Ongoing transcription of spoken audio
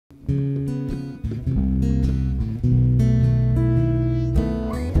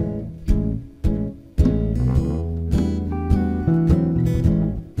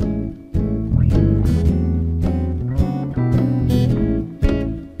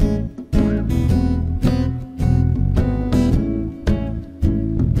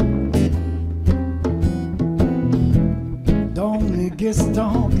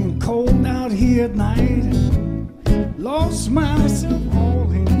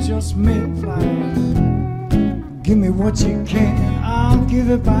just mid-flight. Give me what you can, I'll give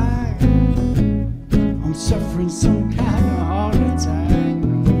it back. I'm suffering some kind of heart attack.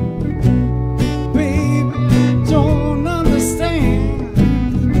 Baby, I don't understand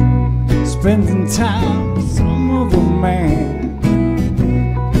spending time with some other man.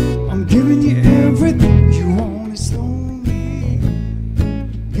 I'm giving you everything you want, it's lonely.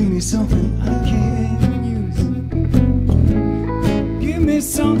 Give me something I can use. Give me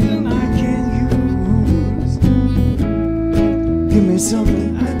something I can use. Give me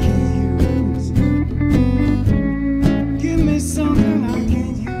something I can use. Give me something I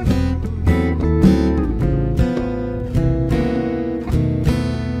can use.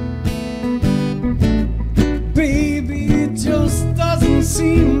 Baby, it just doesn't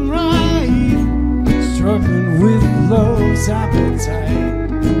seem right, struggling with love's appetite.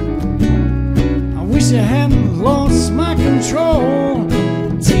 I wish I hadn't lost my control.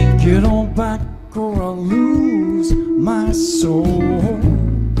 Take it on back or I'll lose my soul.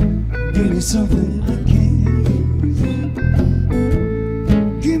 Give me something I can use.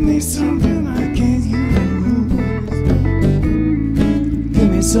 Give me something I can use. Give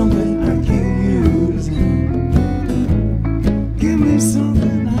me something I can use. Give me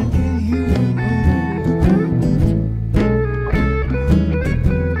something I can use.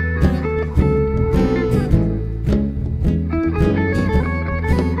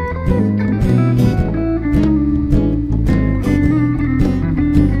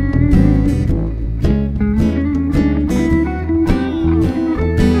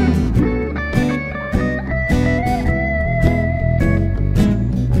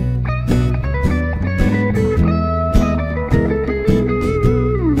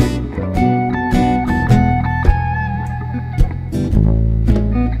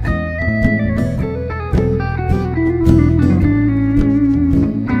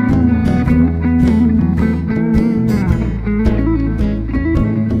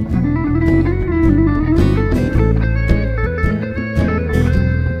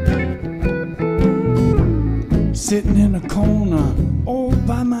 Sitting in a corner all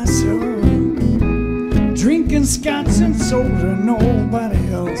by myself, drinking scotch and soda, nobody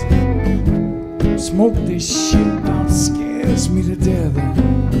else. Smoke this shit about scares me to death.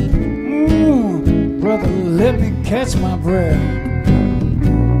 Brother, let me catch my breath.